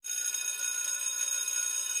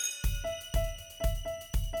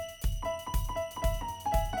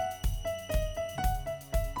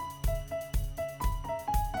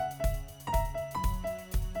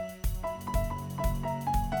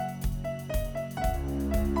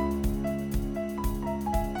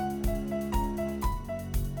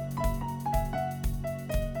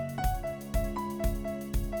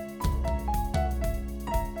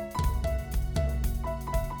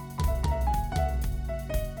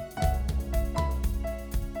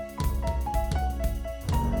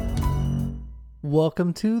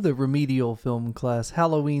Welcome to the Remedial Film Class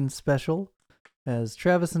Halloween special, as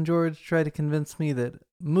Travis and George try to convince me that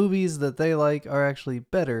movies that they like are actually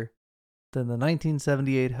better than the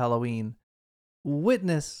 1978 Halloween.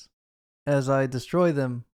 Witness as I destroy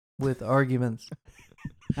them with arguments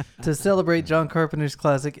to celebrate John Carpenter's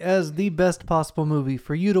classic as the best possible movie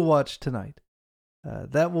for you to watch tonight.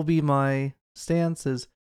 That will be my stance is,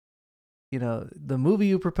 the movie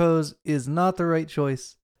you propose is not the right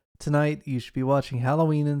choice. Tonight, you should be watching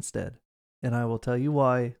Halloween instead. And I will tell you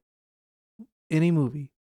why any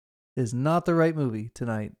movie is not the right movie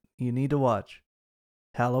tonight. You need to watch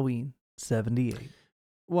Halloween 78.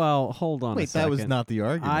 Well, hold on a Wait, second. that was not the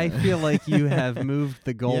argument. I feel like you have moved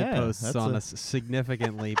the Yeah, goalposts that's on us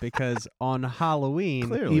significantly because on Halloween,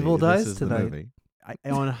 Clearly, Evil this Dies is the tonight. movie.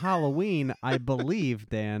 on Halloween, I believe,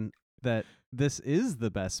 Dan, that this is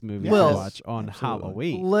the best movie Well, to watch on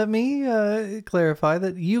absolutely. Halloween. Let me clarify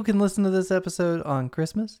that you can listen to this episode on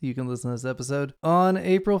Christmas. You can listen to this episode on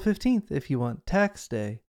April 15th if you want, tax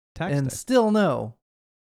day, Tax and day. still know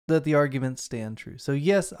that the arguments stand true. So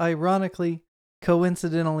yes, ironically,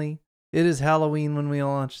 coincidentally, it is Halloween when we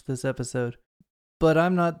launch this episode, but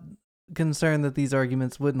I'm not concerned that these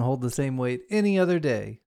arguments wouldn't hold the same weight any other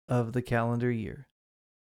day of the calendar year.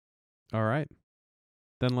 All right.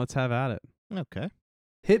 Then let's have at it. Okay.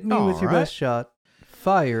 Hit me with your All right. best shot.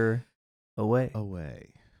 Fire away. Away.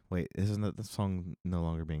 Wait, isn't that the song no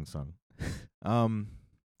longer being sung?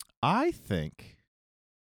 I think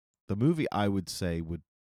the movie I would say would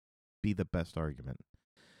be the best argument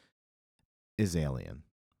is Alien.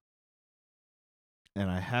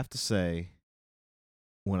 And I have to say,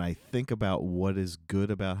 when I think about what is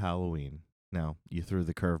good about Halloween, now you threw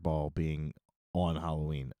the curveball being on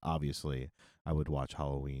Halloween. Obviously, I would watch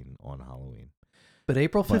Halloween on Halloween. But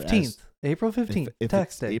April But 15th. April 15th. If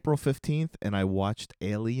tax it's day. April 15th and I watched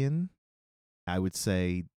Alien, I would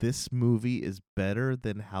say this movie is better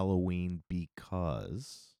than Halloween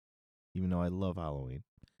because, even though I love Halloween,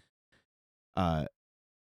 I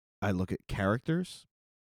look at characters,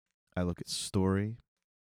 I look at story,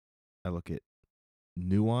 I look at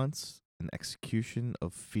nuance and execution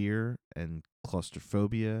of fear and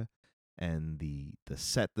claustrophobia and the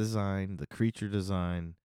set design, the creature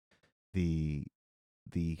design, the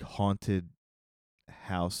haunted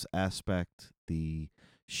house aspect, the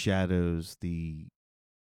shadows, the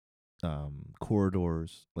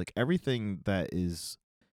corridors, like everything that is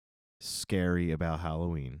scary about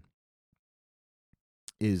Halloween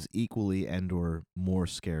is equally and or more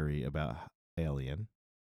scary about Alien.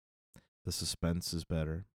 The suspense is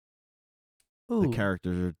better. Ooh, The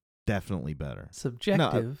characters are definitely better.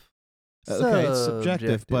 subjective. Okay, it's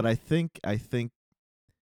subjective, but I think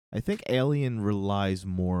Alien relies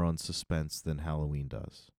more on suspense than Halloween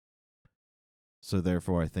does. So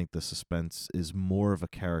therefore, I think the suspense is more of a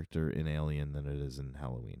character in Alien than it is in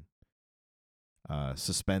Halloween.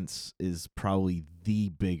 Suspense is probably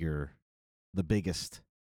the biggest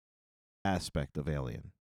aspect of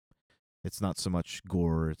Alien. It's not so much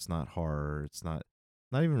gore, it's not horror, it's not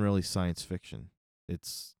even really science fiction.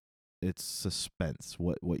 It's suspense,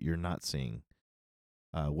 what you're not seeing,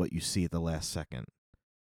 what you see at the last second.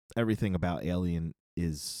 Everything about Alien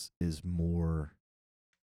is more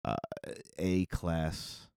A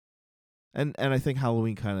class, and I think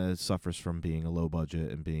Halloween kind of suffers from being a low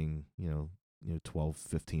budget and being 12,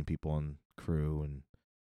 15 people on crew, and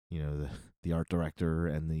the art director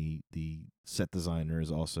and the set designer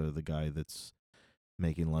is also the guy that's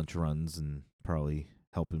making lunch runs and probably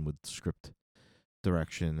helping with script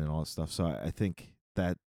direction and all that stuff. So I think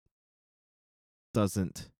that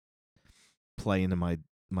doesn't play into my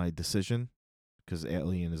decision, because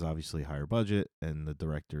Alien is obviously higher budget and the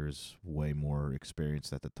director is way more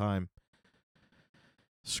experienced at the time.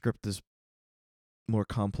 Script is more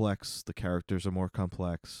complex, the characters are more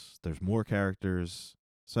complex, there's more characters.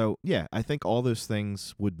 So, yeah, I think all those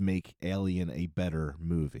things would make Alien a better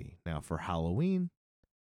movie. Now, for Halloween,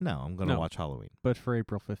 no, I'm going to watch Halloween. But for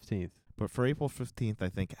April 15th. But for April 15th, I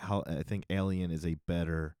think Alien is a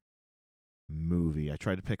better movie. I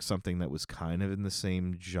tried to pick something that was kind of in the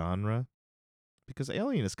same genre, because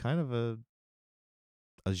Alien is kind of a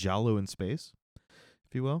giallo in space,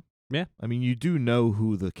 if you will. Yeah. I mean, you do know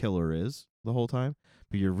who the killer is the whole time,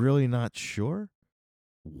 but you're really not sure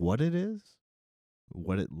what it is,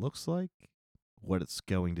 what it looks like, what it's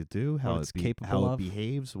going to do, how What it's it capable of.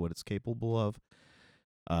 behaves, what it's capable of.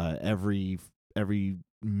 Every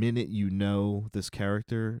minute you know this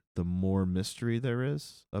character, the more mystery there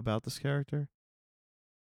is about this character.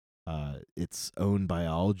 Its own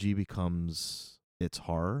biology becomes its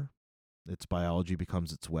horror. Its biology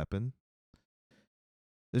becomes its weapon.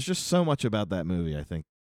 There's just so much about that movie. I think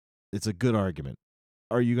it's a good argument.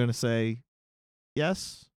 Are you going to say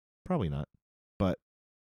yes? Probably not. But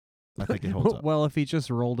I think it holds up. Well, if he just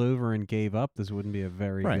rolled over and gave up, this wouldn't be a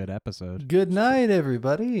very Right. good episode. Good night,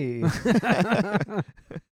 everybody.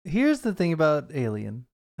 Here's the thing about Alien.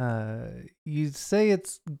 You say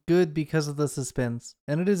it's good because of the suspense,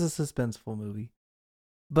 and it is a suspenseful movie.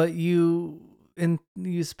 But you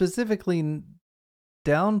specifically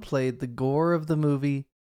downplayed the gore of the movie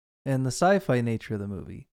and the sci-fi nature of the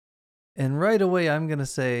movie. And right away, I'm going to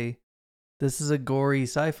say this is a gory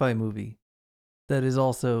sci-fi movie that is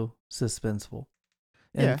also suspenseful.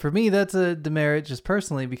 And Yeah. for me, that's a demerit just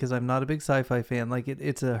personally because I'm not a big sci-fi fan. Like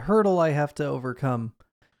it's a hurdle I have to overcome.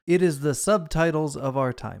 It is the subtitles of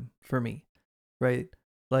our time for me, right?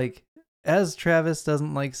 Like, as Travis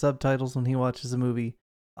doesn't like subtitles when he watches a movie,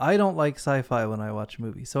 I don't like sci-fi when I watch a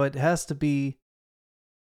movie. So it has to be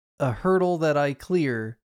a hurdle that I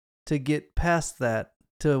clear to get past that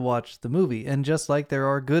to watch the movie. And just like there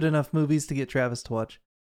are good enough movies to get Travis to watch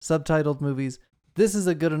subtitled movies, this is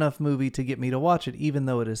a good enough movie to get me to watch it, even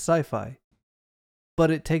though it is sci-fi.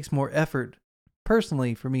 But it takes more effort,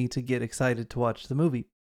 personally, for me to get excited to watch the movie.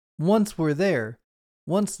 Once we're there,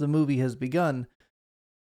 once the movie has begun,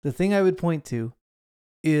 the thing I would point to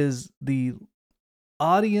is the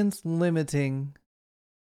audience limiting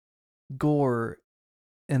gore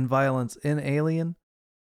and violence in Alien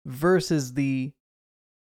versus the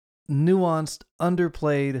nuanced,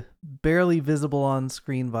 underplayed, barely visible on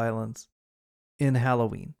screen violence in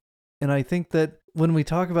Halloween. And I think that when we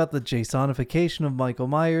talk about the Jasonification of Michael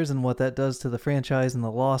Myers and what that does to the franchise and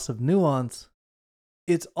the loss of nuance,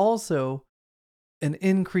 it's also an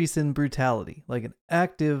increase in brutality, like an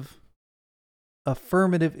active,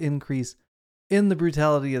 affirmative increase in the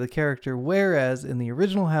brutality of the character. Whereas in the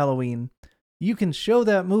original Halloween, you can show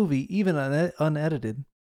that movie, even unedited,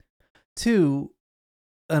 to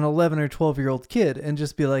an 11 or 12-year-old kid and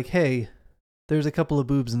just be like, hey, there's a couple of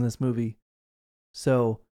boobs in this movie,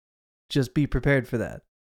 so just be prepared for that.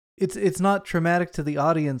 It's not traumatic to the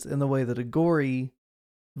audience in the way that a gory,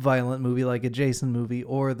 violent movie like a Jason movie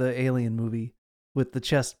or the Alien movie with the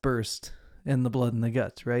chest burst and the blood in the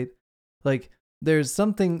guts, right? Like, there's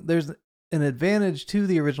an advantage to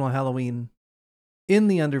the original Halloween in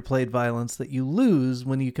the underplayed violence that you lose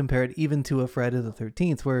when you compare it even to a Friday the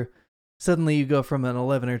 13th, where suddenly you go from an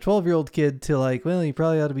 11 or 12-year-old kid to like, well, you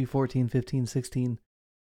probably ought to be 14, 15, 16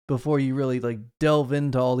 before you really like delve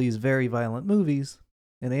into all these very violent movies.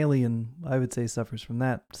 And Alien, I would say, suffers from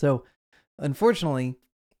that. So, unfortunately,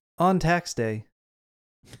 on tax day,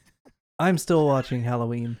 I'm still watching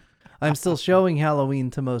Halloween. I'm still showing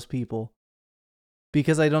Halloween to most people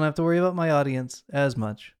because I don't have to worry about my audience as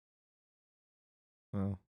much.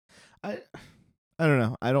 Well, I don't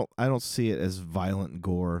know. I don't see it as violent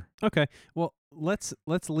gore. Okay. Well, let's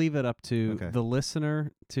leave it up to Okay. the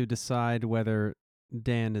listener to decide whether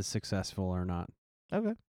Dan is successful or not.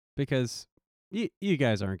 Okay. Because you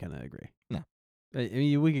guys aren't going to agree. No. I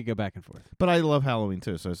mean, we could go back and forth. But I love Halloween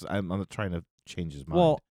too, so I'm not trying to change his mind.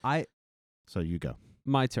 Well, So you go.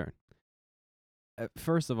 my turn.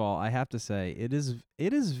 First of all, I have to say it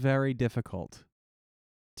is very difficult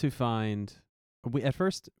to find. At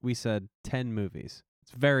first we said 10 movies.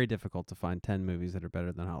 It's very difficult to find 10 movies that are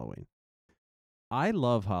better than Halloween. I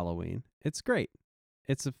love Halloween. It's great.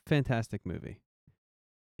 It's a fantastic movie.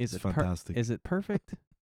 Is It's it fantastic. Is it perfect?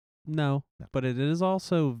 No, No. but it is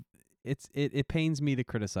also it pains me to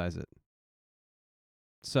criticize it.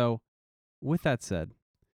 So, with that said,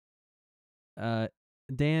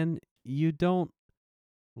 Dan, you don't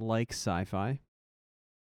like sci-fi.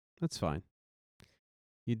 That's fine.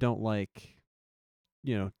 You don't like,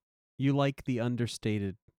 you like the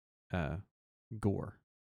understated gore,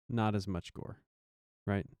 not as much gore,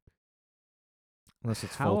 right? Unless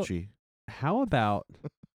it's How- Fulci. How about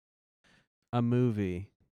a movie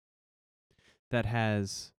that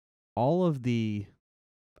has all of the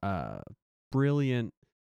brilliant,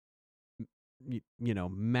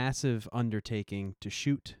 massive undertaking to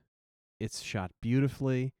shoot? It's shot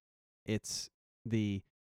beautifully. It's just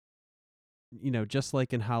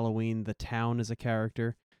like in Halloween, the town is a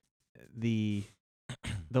character. The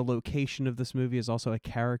location of this movie is also a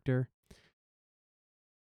character.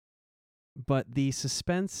 But the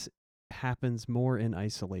suspense happens more in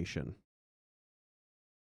isolation.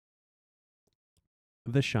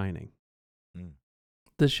 The Shining.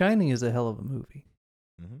 The Shining is a hell of a movie.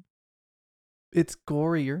 Mm-hmm. It's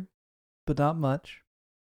gorier, but not much.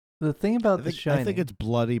 The thing about The Shining, I think it's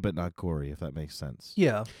bloody but not gory, if that makes sense.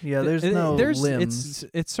 yeah. There's no limbs.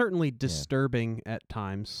 It's certainly disturbing at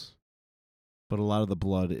times. But a lot of the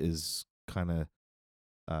blood is kind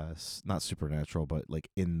not supernatural, but like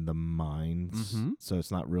in the minds. Mhm. So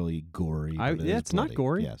it's not really gory. But it is it's not bloody.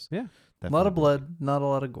 gory. Yes, Yeah. A lot of definitely bloody. blood, not a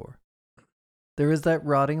lot of gore. There is that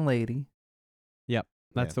rotting lady,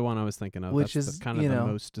 That's Yeah. the one I was thinking of. Which That's is, kind of you the know,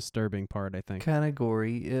 most disturbing part, I think. kind of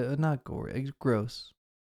gory, not gory, gross.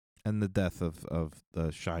 And the death of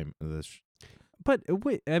the But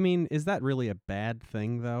wait, I mean, is that really a bad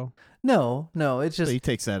thing, though? No, it's so just he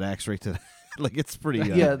takes that axe right to the, like it's pretty.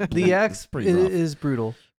 yeah, the axe pretty rough. is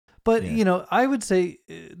brutal. But, Yeah. I would say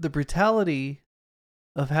the brutality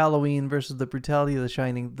of Halloween versus the brutality of The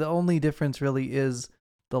Shining, the only difference really is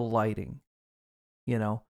the lighting.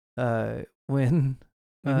 When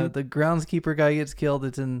Mhm. the groundskeeper guy gets killed,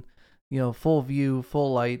 it's in, full view,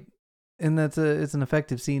 full light. And it's an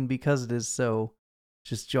effective scene because it is so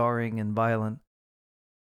just jarring and violent.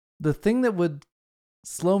 The thing that would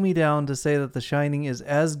slow me down to say that The Shining is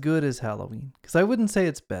as good as Halloween, because I wouldn't say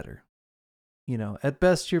it's better. At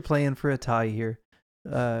best you're playing for a tie here.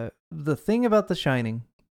 The thing about The Shining,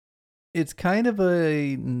 it's kind of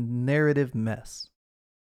a narrative mess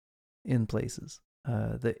in places.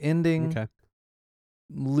 The ending Okay.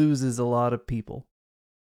 loses a lot of people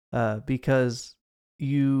because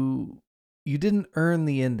you didn't earn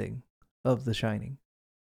the ending of The Shining.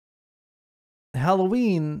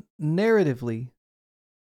 Halloween, narratively,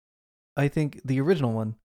 I think the original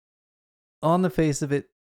one, on the face of it,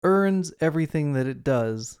 earns everything that it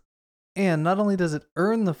does. And not only does it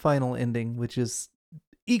earn the final ending, which is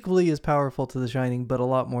equally as powerful to The Shining, but a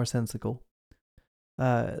lot more sensical.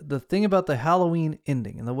 The thing about the Halloween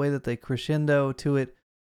ending and the way that they crescendo to it,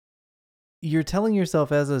 you're telling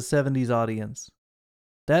yourself as a 70s audience,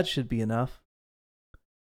 that should be enough.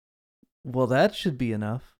 Well, that should be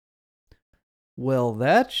enough. Well,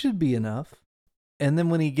 that should be enough. And then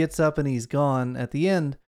when he gets up and he's gone at the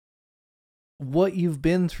end, what you've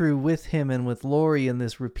been through with him and with Laurie and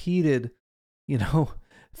this repeated,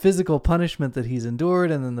 physical punishment that he's endured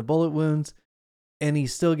and then the bullet wounds, and he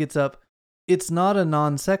still gets up, it's not a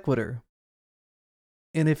non sequitur.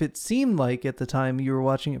 And if it seemed like at the time you were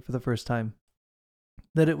watching it for the first time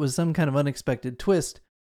that it was some kind of unexpected twist,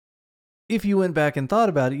 if you went back and thought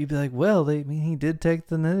about it, you'd be like, well, he did take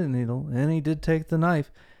the knitting needle, and he did take the knife,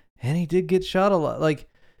 and he did get shot a lot. Like,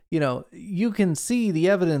 you can see the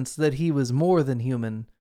evidence that he was more than human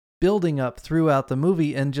building up throughout the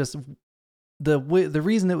movie, and just the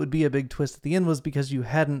reason it would be a big twist at the end was because you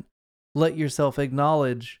hadn't let yourself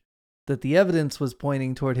acknowledge that the evidence was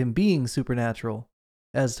pointing toward him being supernatural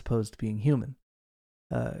as opposed to being human.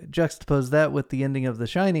 Juxtapose that with the ending of The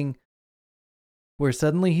Shining, where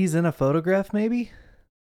suddenly he's in a photograph, maybe,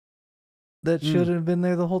 that should have been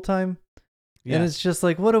there the whole time. Yeah. And it's just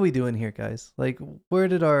like, what are we doing here, guys? Like, where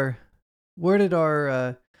did our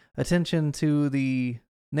attention to the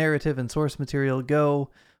narrative and source material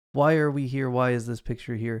go? Why are we here? Why is this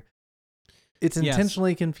picture here? It's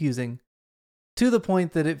intentionally confusing to the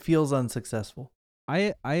point that it feels unsuccessful.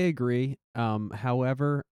 I agree.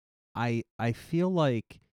 However, I feel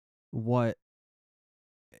like The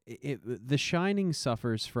Shining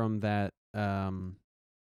suffers from that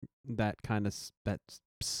that kind of that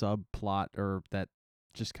subplot, or that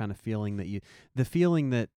just kind of feeling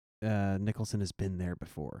that Nicholson has been there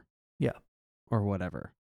before. Yeah. Or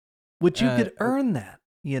whatever. Which you could earn that,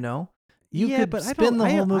 You could but spend the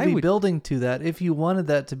whole movie building to that if you wanted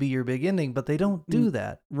that to be your big ending, but they don't do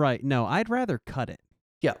that. Right. No, I'd rather cut it.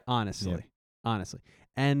 Yeah. Honestly.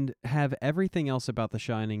 And have everything else about The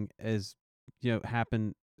Shining as,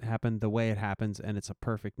 happen the way it happens, and it's a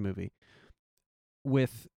perfect movie.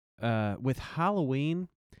 With Halloween,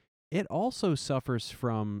 it also suffers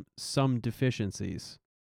from some deficiencies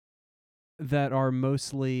that are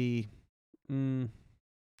mostly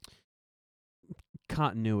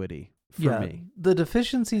continuity for me. The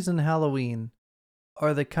deficiencies in Halloween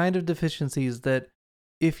are the kind of deficiencies that,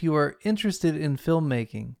 if you are interested in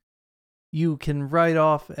filmmaking, you can write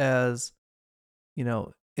off as,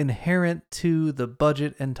 inherent to the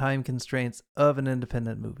budget and time constraints of an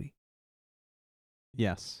independent movie.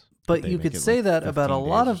 Yes. But They you make could it say like that about a 15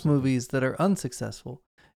 lot days or of something. movies that are unsuccessful.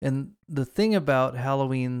 And the thing about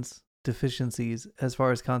Halloween's deficiencies as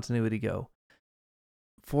far as continuity go,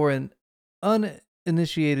 for an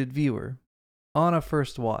uninitiated viewer on a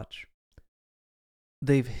first watch,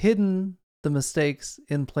 they've hidden the mistakes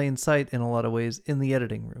in plain sight in a lot of ways in the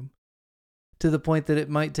editing room, to the point that it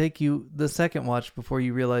might take you the second watch before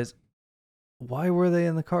you realize, why were they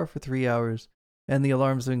in the car for 3 hours and the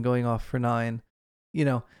alarm's been going off for 9?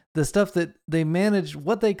 The stuff that they managed,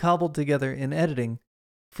 what they cobbled together in editing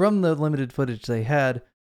from the limited footage they had,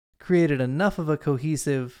 created enough of a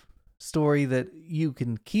cohesive story that you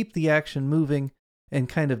can keep the action moving and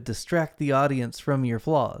kind of distract the audience from your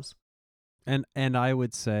flaws. And I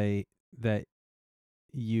would say that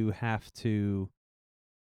you have to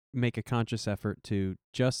make a conscious effort to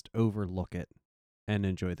just overlook it and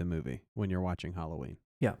enjoy the movie when you're watching Halloween.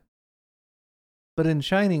 But in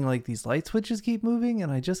Shining, like, these light switches keep moving,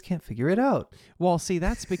 and I just can't figure it out. Well, see,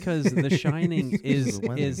 that's because The Shining is The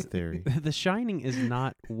Wendell theory. The Shining is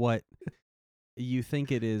not what you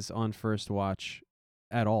think it is on first watch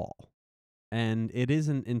at all. And it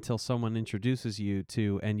isn't until someone introduces you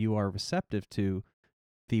to and you are receptive to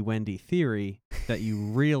the Wendy theory that you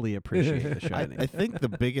really appreciate The Shining. I think the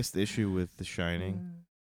biggest issue with The Shining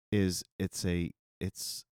is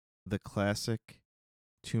it's the classic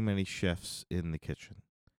too many chefs in the kitchen.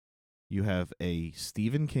 You have a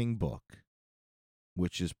Stephen King book,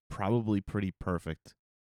 which is probably pretty perfect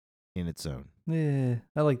in its own.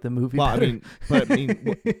 I like the movie Well, better.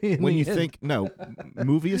 when you think,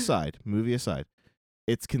 movie aside,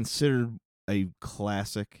 it's considered a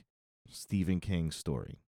classic Stephen King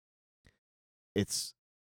story. It's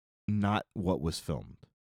not what was filmed.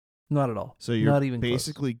 Not at all. So you're not even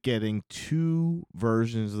basically getting two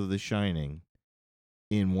versions of The Shining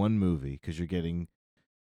in one movie, because you're getting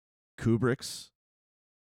Kubrick's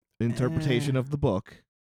interpretation of the book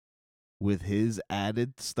with his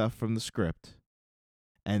added stuff from the script,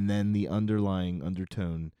 and then the underlying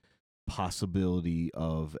undertone possibility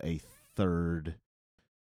of a third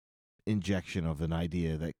injection of an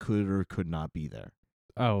idea that could or could not be there.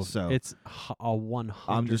 Oh, So it's a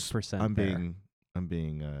 100%. I'm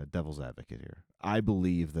being devil's advocate here. I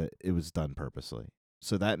believe that it was done purposely.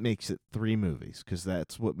 So that makes it 3 movies, because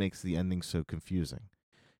that's what makes the ending so confusing.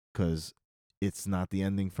 Because it's not the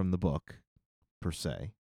ending from the book, per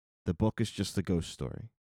se. The book is just a ghost story.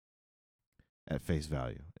 At face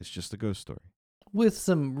value, it's just a ghost story. with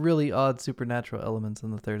some really odd supernatural elements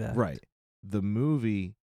in the third act. Right. The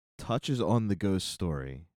movie touches on the ghost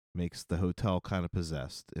story, makes the hotel kind of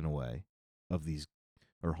possessed in a way of these,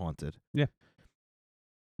 or haunted. Yeah.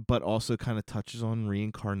 But also kind of touches on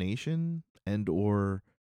reincarnation and or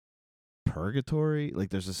purgatory. Like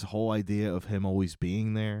there's this whole idea of him always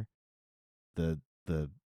being there. The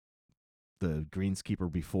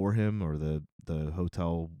greenskeeper before him, or the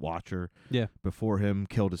hotel watcher before him,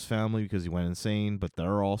 killed his family because he went insane, but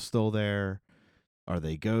they're all still there. Are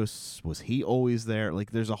they ghosts? Was he always there?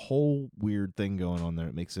 Like there's a whole weird thing going on there.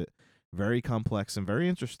 It makes it very complex and very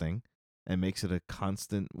interesting, and makes it a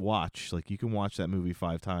constant watch. Like you can watch that movie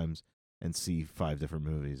 5 times and see 5 different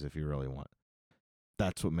movies if you really want.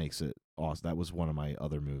 That's what makes it awesome. That was one of my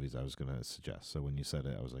other movies I was going to suggest. So when you said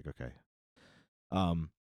it, I was like, okay.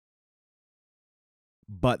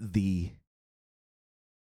 But the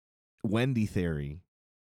Wendy theory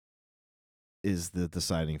is the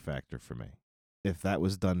deciding factor for me. If that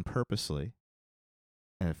was done purposely,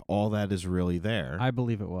 and if all that is really there, I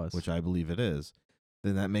believe it was. which I believe it is,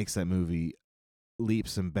 then that makes that movie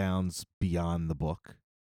leaps and bounds beyond the book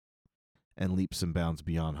and leaps and bounds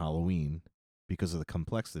beyond Halloween because of the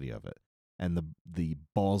complexity of it and the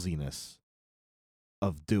ballsiness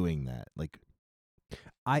of doing that. Like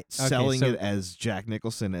selling it as Jack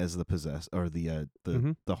Nicholson as the possessed, or the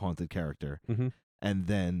haunted character. Mm-hmm. And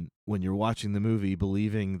then when you're watching the movie,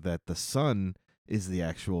 believing that the son is the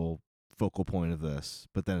actual focal point of this,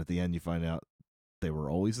 but then at the end you find out they were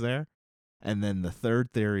always there. And then the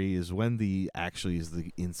third theory is Wendy actually is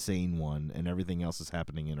the insane one and everything else is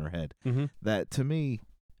happening in her head. Mm-hmm. That, to me,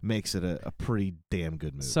 makes it a pretty damn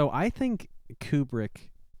good movie. So I think Kubrick,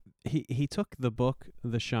 he took the book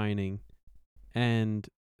The Shining and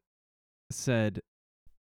said,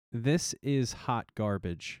 this is hot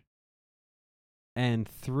garbage, and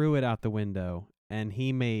threw it out the window, and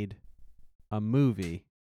he made a movie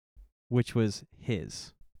which was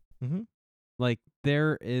his. Mm-hmm. Like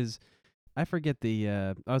there is, I forget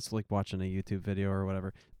I was like watching a YouTube video or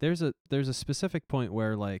whatever. There's a specific point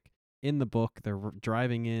where, like, in the book they're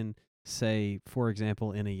driving in, say for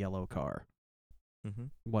example, in a yellow car. Mm-hmm.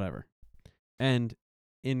 Whatever. And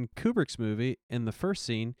in Kubrick's movie, in the first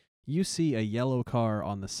scene, you see a yellow car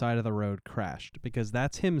on the side of the road crashed, because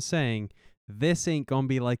that's him saying, this ain't gonna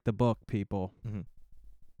be like the book, people. Mm-hmm.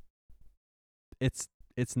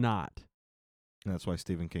 It's not. And that's why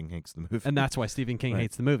Stephen King hates the movie. And that's why Stephen King Right.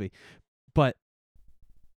 hates the movie. But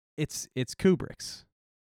it's Kubrick's.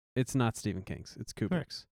 It's not Stephen King's. It's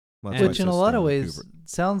Kubrick's. Well, And- that's why Which it in a says lot of Stanley ways Kubrick.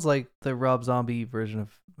 sounds like the Rob Zombie version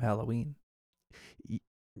of Halloween.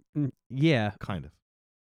 Yeah, Kind of.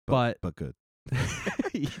 but But good.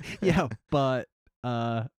 yeah, but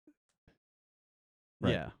Right.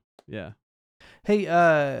 yeah. Hey,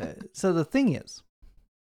 so the thing is,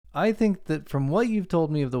 I think that from what you've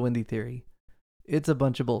told me of the Wendy theory, it's a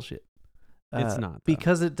bunch of bullshit. It's not, though.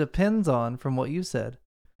 Because it depends on, from what you said,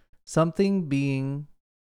 something being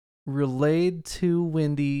relayed to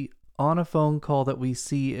Wendy on a phone call that we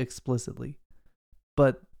see explicitly.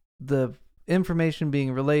 But the information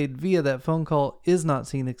being relayed via that phone call is not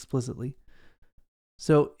seen explicitly.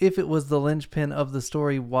 So if it was the linchpin of the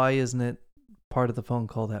story, why isn't it part of the phone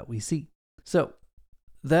call that we see? So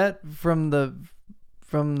that from the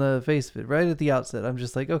face of it, right at the outset, I'm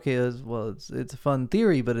just like, okay, it's a fun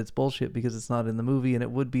theory, but it's bullshit because it's not in the movie, and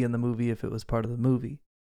it would be in the movie if it was part of the movie.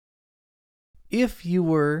 If you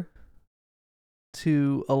were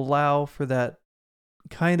to allow for that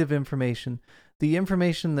kind of information, the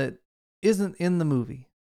information that isn't in the movie,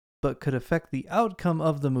 but could affect the outcome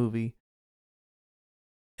of the movie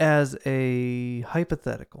as a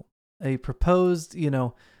hypothetical, a proposed,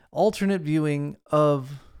 alternate viewing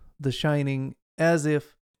of The Shining as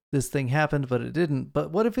if this thing happened, but it didn't.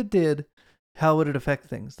 But what if it did? How would it affect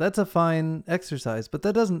things? That's a fine exercise, but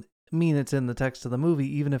that doesn't mean it's in the text of the movie,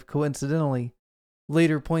 even if coincidentally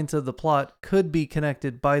later points of the plot could be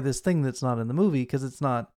connected by this thing that's not in the movie, because it's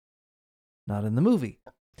not in the movie.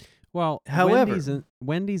 Well, however,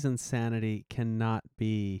 Wendy's insanity cannot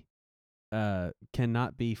be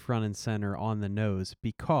front and center on the nose,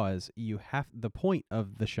 because the point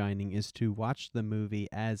of The Shining is to watch the movie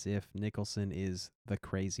as if Nicholson is the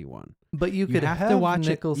crazy one. But you could have to watch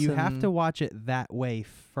Nicholson. You have to watch it that way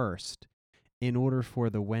first in order for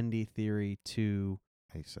the Wendy theory to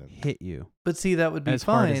hit you. But see, that would be as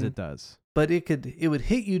fine. hard as it does. But it would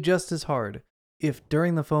hit you just as hard if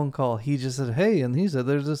during the phone call he just said, "Hey," and he said,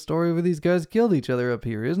 "There's a story where these guys killed each other up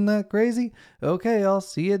here. Isn't that crazy? Okay, I'll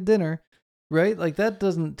see you at dinner." Right? Like, that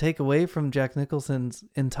doesn't take away from Jack Nicholson's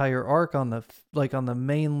entire arc on the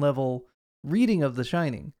main level reading of The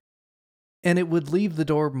Shining. And it would leave the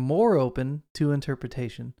door more open to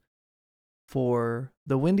interpretation for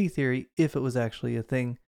the Wendy theory if it was actually a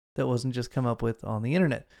thing that wasn't just come up with on the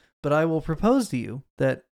internet. But I will propose to you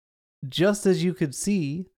that just as you could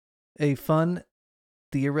see a fun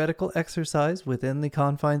theoretical exercise within the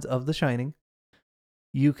confines of The Shining,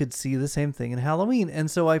 you could see the same thing in Halloween.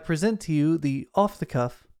 And so I present to you the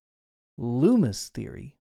off-the-cuff Loomis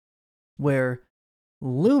theory, where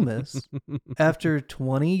Loomis, after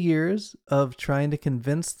 20 years of trying to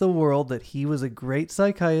convince the world that he was a great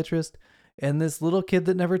psychiatrist and this little kid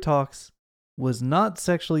that never talks was not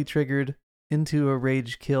sexually triggered into a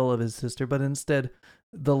rage kill of his sister, but instead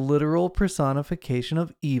the literal personification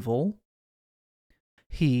of evil,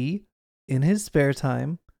 he, in his spare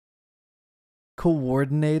time,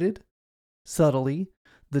 coordinated subtly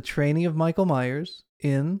the training of Michael Myers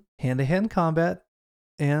in hand-to-hand combat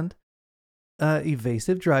and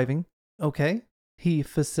evasive driving. Okay, he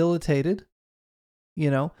facilitated,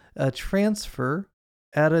 a transfer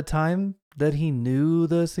at a time that he knew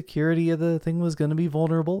the security of the thing was going to be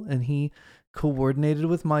vulnerable, and he coordinated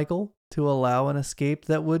with Michael to allow an escape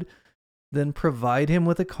that would then provide him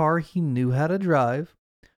with a car he knew how to drive,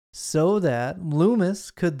 so that Loomis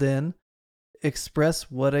could then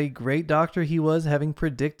express what a great doctor he was, having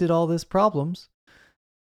predicted all these problems,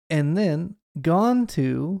 and then gone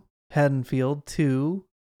to Haddonfield to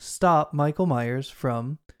stop Michael Myers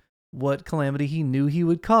from what calamity he knew he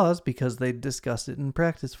would cause, because they'd discussed it and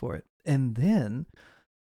practiced for it. And then,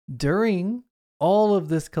 during all of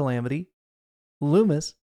this calamity,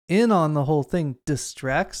 Loomis, in on the whole thing,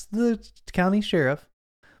 distracts the county sheriff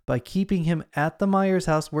by keeping him at the Myers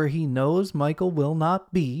house where he knows Michael will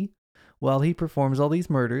not be while he performs all these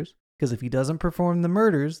murders, because if he doesn't perform the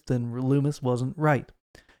murders, then Loomis wasn't right.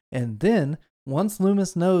 And then, once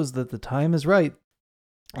Loomis knows that the time is right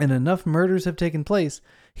and enough murders have taken place,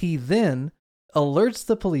 he then alerts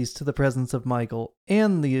the police to the presence of Michael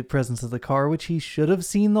and the presence of the car, which he should have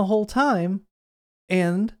seen the whole time.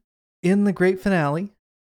 And in the great finale,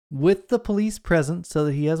 with the police present so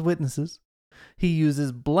that he has witnesses, he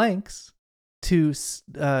uses blanks to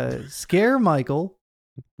scare Michael.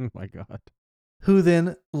 Oh my God. Who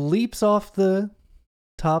then leaps off the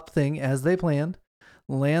top thing as they planned,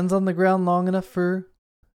 lands on the ground long enough for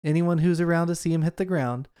anyone who's around to see him hit the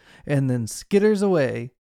ground, and then skitters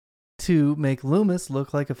away to make Loomis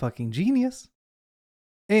look like a fucking genius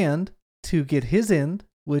and to get his end,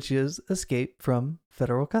 which is escape from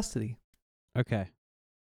federal custody. Okay.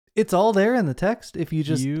 It's all there in the text if you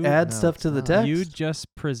just add stuff to the text. You just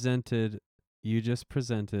presented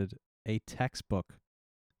a textbook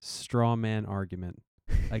straw man argument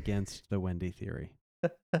against the Wendy theory.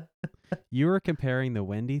 You are comparing the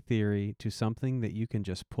Wendy theory to something that you can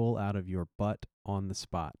just pull out of your butt on the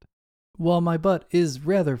spot. Well, my butt is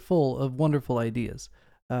rather full of wonderful ideas.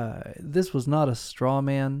 This was not a straw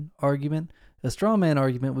man argument. A straw man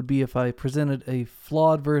argument would be if I presented a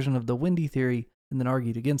flawed version of the Wendy theory and then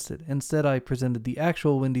argued against it. Instead, I presented the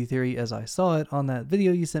actual Wendy theory as I saw it on that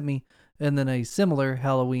video you sent me, and then a similar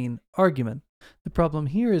Halloween argument. The problem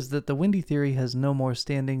here is that the Wendy theory has no more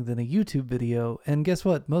standing than a YouTube video, and guess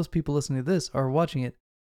what? Most people listening to this are watching it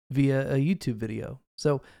via a YouTube video.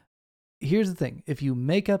 So here's the thing. If you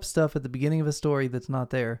make up stuff at the beginning of a story that's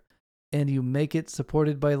not there, and you make it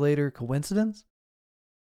supported by later coincidence,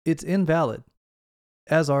 it's invalid,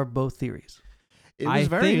 as are both theories. It was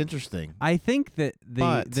very interesting. I think that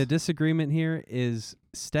the disagreement here is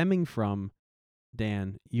stemming from,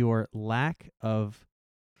 Dan, your lack of...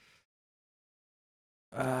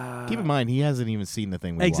 Keep in mind, he hasn't even seen the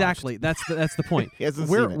thing we exactly. watched. That's the point. He hasn't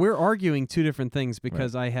seen it. We're arguing two different things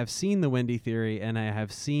because I have seen the Wendy theory and I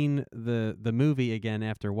have seen the movie again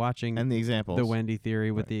after watching and the examples, the Wendy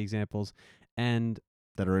theory with the examples, and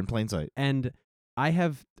that are in plain sight. And I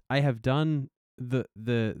have done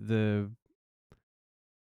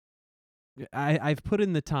I've put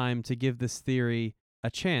in the time to give this theory a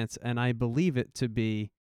chance, and I believe it to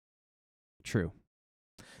be true.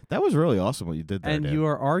 That was really awesome what you did there, and Dan. You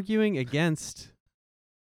are arguing against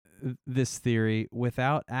this theory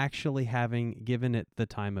without actually having given it the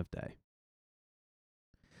time of day.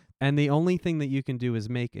 And the only thing that you can do is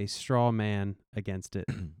make a straw man against it.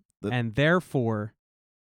 And therefore,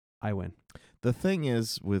 I win. The thing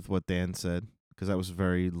is with what Dan said, because that was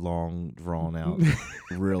very long, drawn out,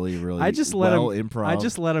 really, really I just improv. I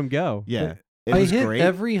just let him go. Yeah. I hit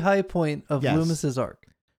every high point of Loomis's arc.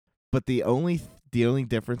 But the only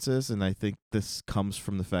difference is, and I think this comes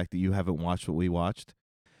from the fact that you haven't watched what we watched,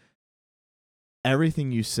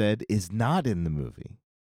 everything you said is not in the movie.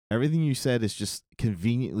 Everything you said is just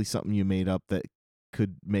conveniently something you made up that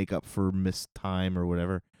could make up for missed time or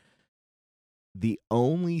whatever. The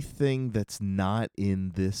only thing that's not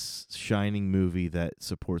in this shining movie that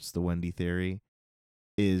supports the Wendy theory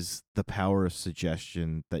is the power of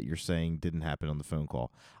suggestion that you're saying didn't happen on the phone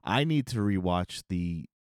call. I need to rewatch the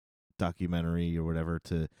documentary or whatever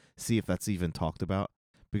to see if that's even talked about,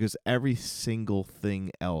 because every single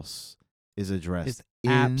thing else is addressed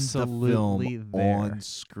in the film on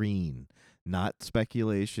screen, not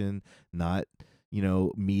speculation, not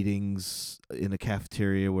meetings in a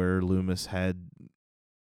cafeteria where Loomis had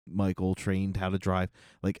Michael trained how to drive.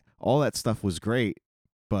 Like, all that stuff was great,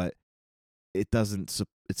 but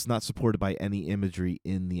it's not supported by any imagery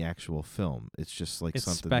in the actual film. It's just like it's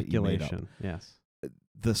something speculation. That you made up. Yes.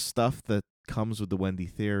 The stuff that comes with the Wendy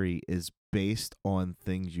theory is based on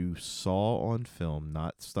things you saw on film,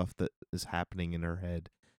 not stuff that is happening in her head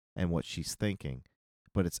and what she's thinking,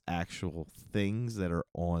 but it's actual things that are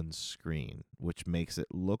on screen, which makes it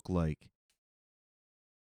look like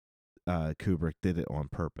Kubrick did it on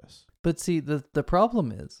purpose. But see, the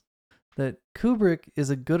problem is that Kubrick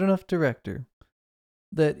is a good enough director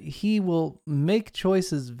that he will make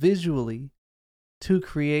choices visually to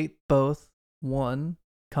create both, one,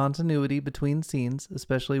 continuity between scenes,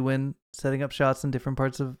 especially when setting up shots in different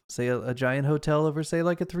parts of, say, a giant hotel over, say,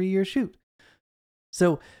 like a 3-year shoot.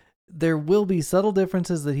 So there will be subtle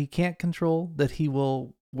differences that he can't control, that he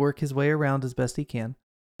will work his way around as best he can.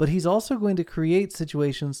 But he's also going to create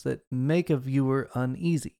situations that make a viewer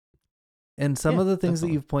uneasy. And some of the things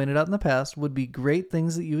that you've pointed out in the past would be great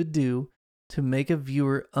things that you would do to make a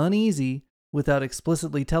viewer uneasy without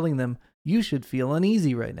explicitly telling them, you should feel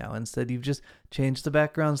uneasy right now. Instead, you've just changed the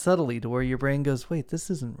background subtly to where your brain goes, wait,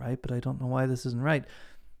 this isn't right, but I don't know why this isn't right.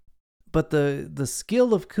 But the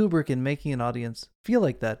skill of Kubrick in making an audience feel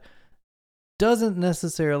like that doesn't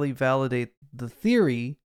necessarily validate the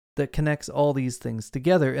theory that connects all these things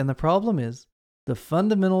together. And the problem is, the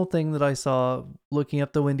fundamental thing that I saw looking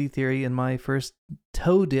up the Wendy theory in my first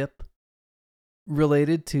toe dip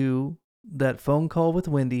related to that phone call with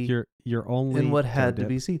Wendy, your only and what had to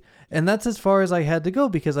be seen. And that's as far as I had to go,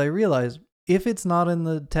 because I realized if it's not in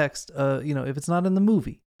the text, if it's not in the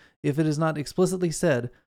movie, if it is not explicitly said,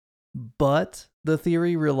 but the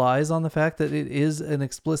theory relies on the fact that it is an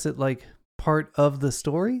explicit part of the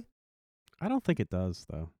story. I don't think it does,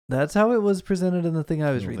 though. That's how it was presented in the thing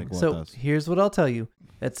I was reading. So here's what I'll tell you.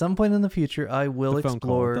 At some point in the future, I will the phone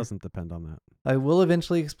explore. Call, it doesn't depend on that. I will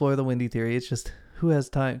eventually explore the Wendy theory. It's just who has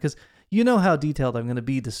time? Because you know how detailed I'm going to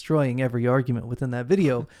be destroying every argument within that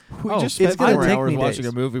video. We just spent 4 hours watching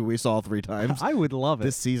a movie we saw 3 times. I would love it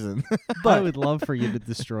this season. But I would love for you to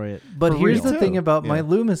destroy it. But here's the thing about my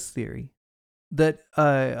Loomis theory that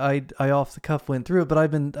I off the cuff went through it, but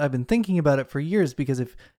I've been thinking about it for years, because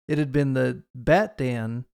if it had been the Bat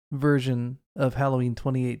Dan version of Halloween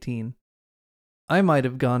 2018, I might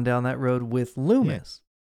have gone down that road with Loomis. Yeah.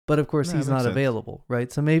 But of course, he's not available,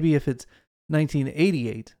 right? So maybe if it's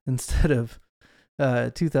 1988 instead of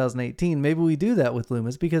 2018. Maybe we do that with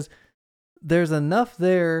Loomis because there's enough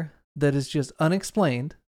there that is just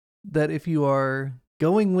unexplained that if you are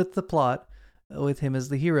going with the plot with him as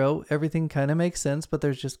the hero, everything kind of makes sense, but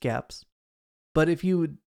there's just gaps. But if you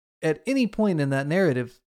would, at any point in that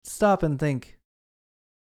narrative, stop and think,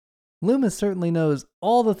 Loomis certainly knows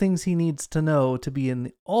all the things he needs to know to be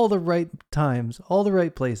in all the right times, all the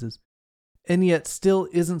right places, and yet still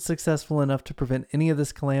isn't successful enough to prevent any of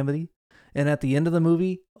this calamity. And at the end of the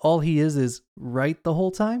movie, all he is right the whole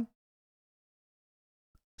time.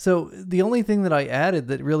 So the only thing that I added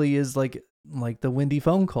that really is like the Wendy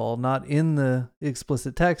phone call, not in the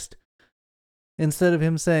explicit text, instead of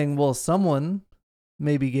him saying, well, someone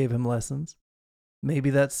maybe gave him lessons, maybe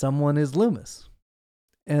that someone is Loomis.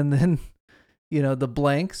 And then, the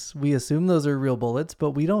blanks, we assume those are real bullets,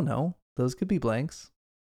 but we don't know. Those could be blanks.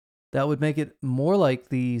 That would make it more like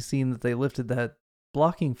the scene that they lifted that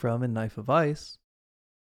blocking from in Knife of Ice.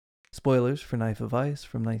 Spoilers for Knife of Ice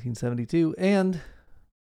from 1972. And,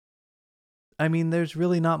 I mean, there's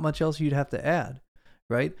really not much else you'd have to add,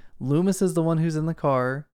 right? Loomis is the one who's in the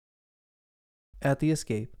car at the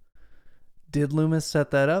escape. Did Loomis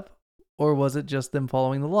set that up? Or was it just them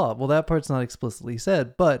following the law? Well, that part's not explicitly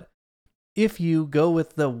said, but if you go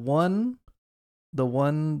with the one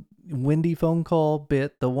Wendy phone call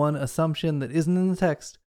bit, the one assumption that isn't in the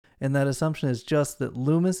text, and that assumption is just that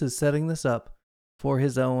Loomis is setting this up for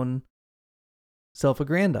his own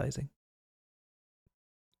self-aggrandizing.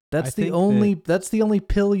 That's the only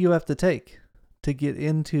pill you have to take to get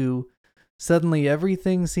into. Suddenly,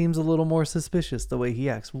 everything seems a little more suspicious the way he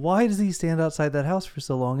acts. Why does he stand outside that house for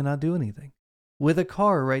so long and not do anything? With a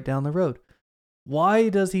car right down the road. Why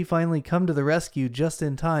does he finally come to the rescue just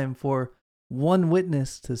in time for one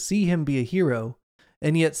witness to see him be a hero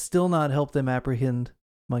and yet still not help them apprehend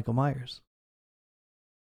Michael Myers?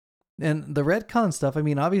 And the retcon stuff, I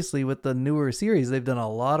mean, obviously with the newer series, they've done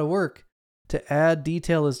a lot of work to add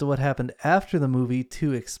detail as to what happened after the movie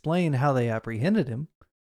to explain how they apprehended him.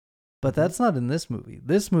 But that's not in this movie.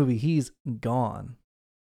 This movie, he's gone.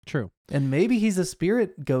 True. And maybe he's a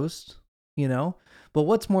spirit ghost, But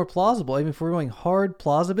what's more plausible? I mean, if we're going hard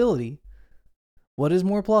plausibility, what is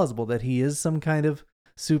more plausible? That he is some kind of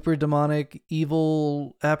super demonic,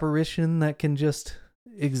 evil apparition that can just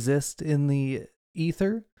exist in the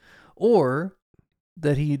ether? Or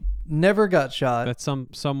that he never got shot? That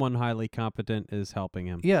someone highly competent is helping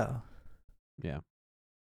him. Yeah. Yeah.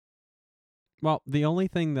 Well, the only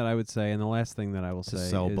thing that I would say, and the last thing that I will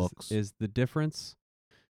say, is the difference,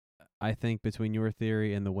 I think, between your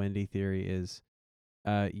theory and the Wendy theory is,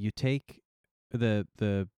 you take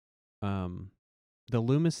the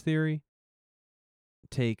Loomis theory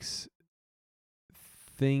takes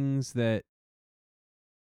things that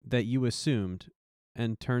you assumed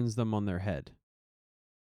and turns them on their head,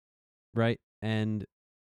 right? And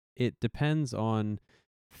it depends on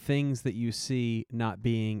things that you see not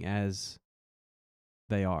being as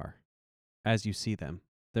they are, as you see them.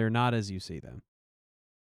 They're not as you see them,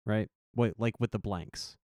 right? Wait, like with the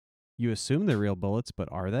blanks. You assume they're real bullets, but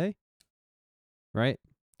are they? Right?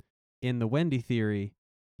 In the Wendy theory,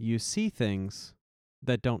 you see things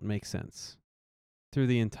that don't make sense through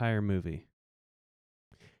the entire movie.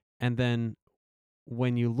 And then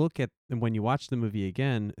when you watch the movie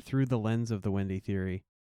again through the lens of the Wendy theory,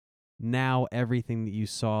 now everything that you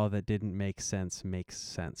saw that didn't make sense makes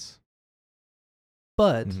sense.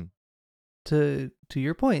 But to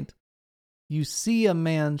your point, you see a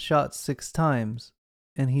man shot 6 times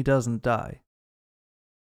and he doesn't die.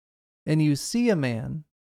 And you see a man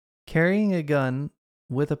carrying a gun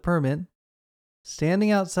with a permit, standing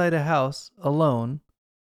outside a house alone,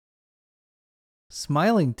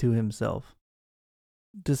 smiling to himself,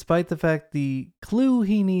 despite the fact the clue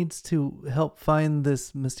he needs to help find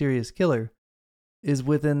this mysterious killer is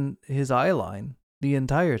within his eye line the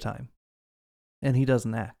entire time. And he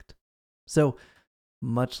doesn't act. So,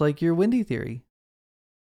 much like your Wendy theory,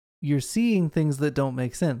 you're seeing things that don't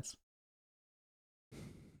make sense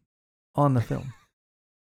on the film.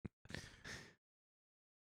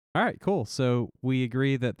 All right, cool. So we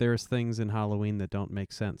agree that there's things in Halloween that don't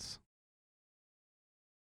make sense.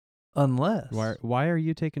 Unless. Why are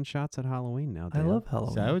you taking shots at Halloween now, Dan? I love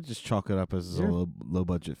Halloween. See, I would just chalk it up as a low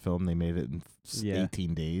budget film. They made it in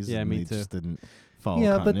 18 days. Yeah, and me they too. just didn't follow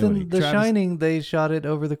but continuity. then The Shining, they shot it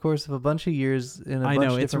over the course of a bunch of years in a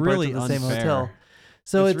bunch of different really parts of the same unfair. hotel.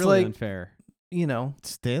 So it's really like, unfair.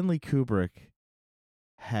 Stanley Kubrick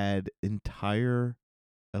had entire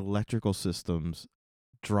electrical systems,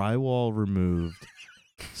 drywall removed,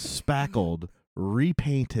 spackled,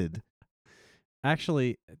 repainted,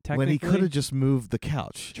 Actually, technically, when he could have just moved the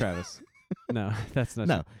couch. Travis. No, that's not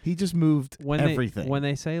No, true. he just moved everything. When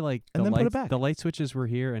they say like And the then put it lights, back. the light switches were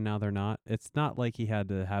here and now they're not. It's not like he had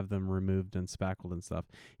to have them removed and spackled and stuff.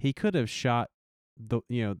 He could have shot the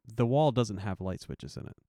wall doesn't have light switches in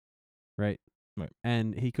it, right? Right.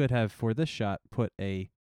 And he could have for this shot put a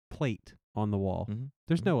plate on the wall. Mhm.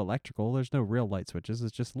 There's no electrical. There's no real light switches.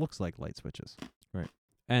 It just looks like light switches. Right.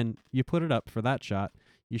 And you put it up for that shot.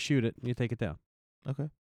 You shoot it and you take it down. Okay.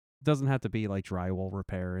 It doesn't have to be like drywall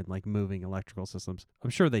repair and like moving electrical systems.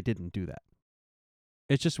 I'm sure they didn't do that.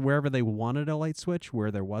 It's just wherever they wanted a light switch,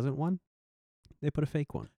 where there wasn't one, they put a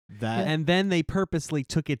fake one. And then they purposely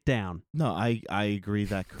took it down No, I agree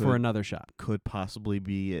that for another shot. could possibly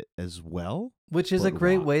be it as well. Which is a But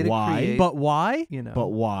great way to why? create. But why? But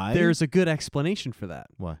why? There's a good explanation for that.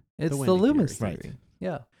 why? it's the the Wendy Loomis theory. theory. Right.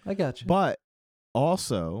 Yeah, I got you. But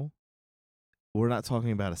also, we're not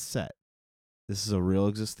talking about a set. This is a real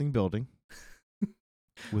existing building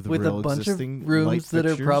with With a real bunch of existing rooms light that are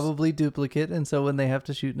fixtures. probably duplicate, and so when they have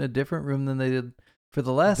to shoot in a different room than they did for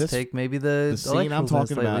the last This- take, maybe the The scene I'm electricals in a talking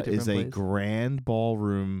slightly about is different a place. grand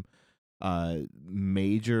ballroom,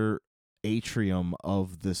 major atrium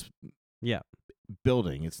of this Yeah.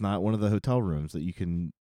 building. It's not one of the hotel rooms that you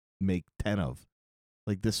can make 10 of.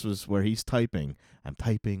 Like, this was where he's typing. I'm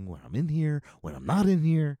typing when I'm in here, when I'm not in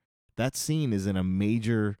here. That scene is in a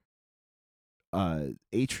major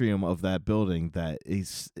atrium of that building that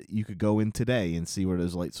is you could go in today and see where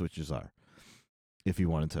those light switches are if you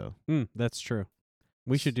wanted to. That's true.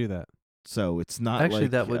 We should do that. So it's not Actually,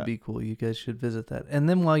 like, that would be cool. You guys should visit that. And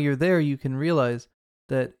then while you're there, you can realize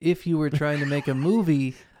that if you were trying to make a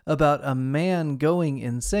movie about a man going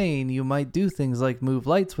insane, you might do things like move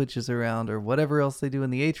light switches around or whatever else they do in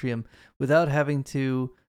the atrium without having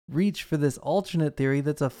to reach for this alternate theory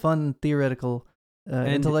that's a fun theoretical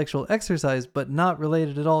intellectual exercise, but not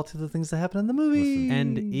related at all to the things that happen in the movie. Listen,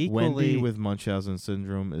 And Wendy equally, with Munchausen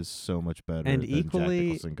syndrome is so much better and than equally, Jack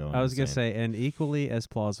Nicholson going I was gonna insane. say, and equally as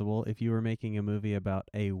plausible, if you were making a movie about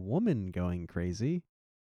a woman going crazy,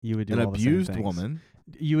 you would do an all the same abused things. woman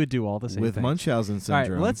You would do all the same with things. Munchausen All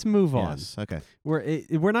syndrome. right, let's move on. Yes, okay.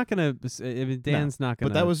 We're not gonna. I mean, Dan's not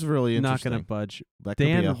gonna. But that was really not interesting. gonna budge. That could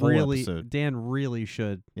be a whole episode. Dan really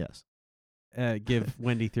should Yes. give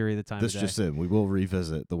Wendy Theory the time This of day. just in. We will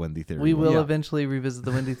revisit the Wendy theory. We will Yeah. eventually revisit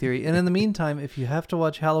the Wendy theory. And in the meantime, if you have to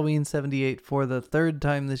watch Halloween 78 for the third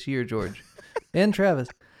time this year, George and Travis,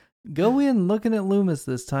 go in looking at Loomis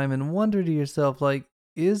this time and wonder to yourself, like,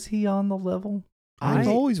 is he on the level? I've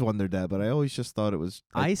I- always wondered that, but I always just thought it was.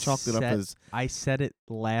 I I chalked it up said- as I said it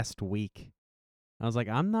last week. I was like,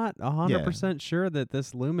 I'm not 100% sure that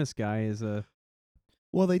this Loomis guy is a.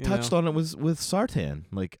 well. They you touched know. on it with Sartan.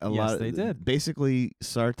 Like a Yes, lot. they did. Basically,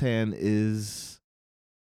 Sartan is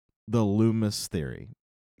the Loomis theory.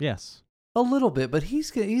 Yes. A little bit, but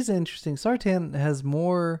he's interesting. Sartan has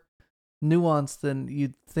more nuance than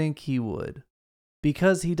you'd think he would,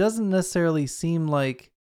 because he doesn't necessarily seem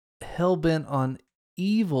like hell-bent on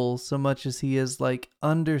evil so much as he is like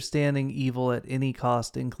understanding evil at any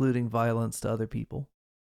cost, including violence to other people.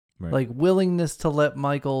 Right. Like willingness to let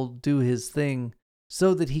Michael do his thing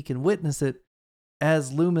so that he can witness it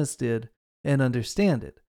as Loomis did and understand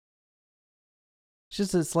it. It's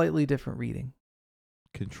just a slightly different reading.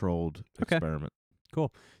 Controlled Okay. experiment.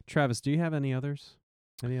 Travis, do you have any others?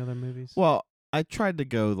 Any other movies? Well, I tried to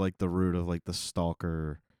go like the route of like the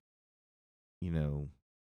stalker. You know.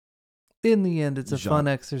 In the end, it's a Genre. fun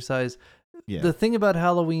exercise. Yeah. The thing about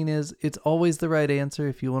Halloween is it's always the right answer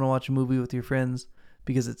if you want to watch a movie with your friends,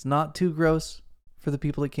 because it's not too gross for the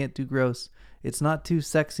people that can't do gross. It's not too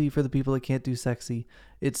sexy for the people that can't do sexy.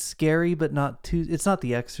 It's scary, but not too... It's not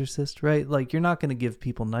The Exorcist, right? Like, you're not going to give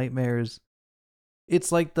people nightmares.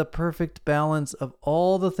 It's like the perfect balance of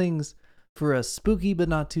all the things for a spooky but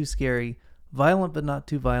not too scary, violent but not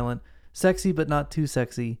too violent, sexy but not too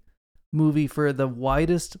sexy movie for the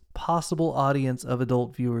widest possible audience of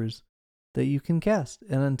adult viewers that you can cast.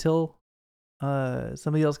 And until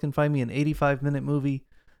somebody else can find me an 85-minute movie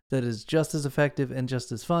that is just as effective and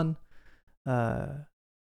just as fun, I'm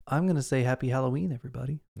going to say Happy Halloween,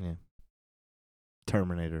 everybody. Yeah.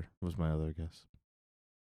 Terminator was my other guess.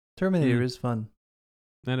 Terminator is fun.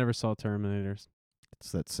 I never saw Terminators.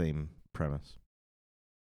 It's that same premise.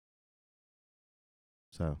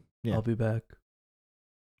 So, yeah. I'll be back.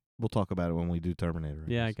 We'll talk about it when we do Terminator.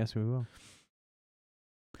 Yeah, I guess we will.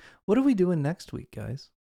 What are we doing next week, guys?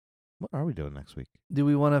 What are we doing next week? Do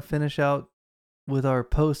we want to finish out with our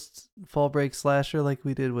post fall break slasher like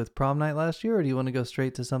we did with Prom Night last year, or do you want to go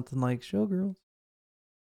straight to something like Showgirls?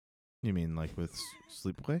 You mean like with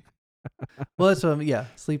Sleepaway? Well, that's what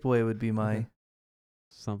Sleepaway would be my Okay.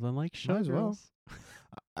 Something like Might as well.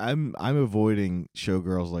 Showgirls. I'm avoiding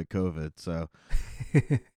Showgirls like COVID, so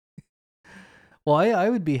Well, I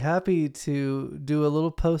would be happy to do a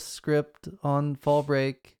little postscript on fall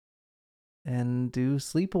break and do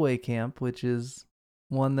Sleepaway Camp, which is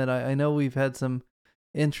one that I know we've had some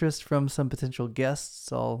interest from some potential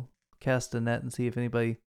guests. I'll cast a net and see if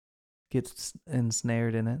anybody gets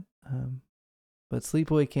ensnared in it. But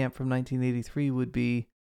Sleepaway Camp from 1983 would be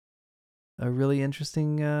a really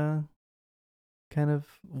interesting kind of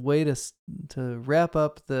way to wrap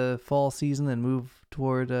up the fall season and move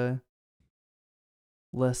toward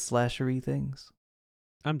less slashery things.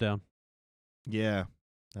 I'm down. yeah,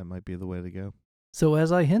 that might be the way to go. So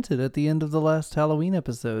as I hinted at the end of the last Halloween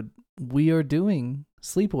episode, we are doing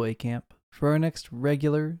Sleepaway Camp for our next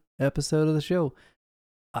regular episode of the show.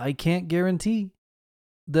 I can't guarantee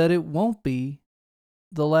that it won't be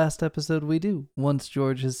the last episode we do once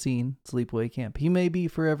George has seen Sleepaway Camp. He may be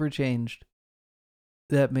forever changed.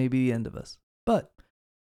 That may be the end of us. But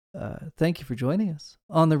thank you for joining us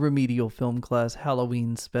on the Remedial Film Class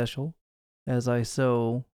Halloween special, as I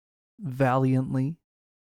so valiantly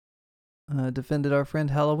defended our friend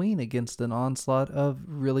Halloween against an onslaught of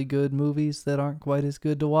really good movies that aren't quite as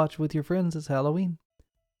good to watch with your friends as Halloween.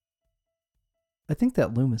 I think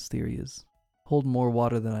that Loomis theory is hold more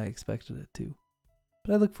water than I expected it to.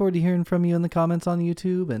 But I look forward to hearing from you in the comments on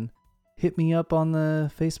YouTube, and hit me up on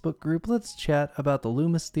the Facebook group. Let's chat about the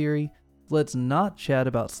Loomis theory. Let's not chat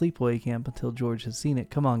about Sleepaway Camp until George has seen it.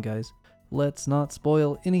 Come on, guys. Let's not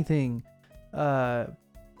spoil anything.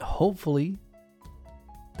 Hopefully,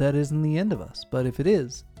 that isn't the end of us. But if it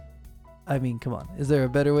is, I mean, come on. Is there a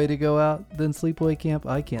better way to go out than Sleepaway Camp?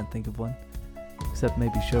 I can't think of one. Except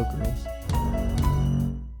maybe Showgirls.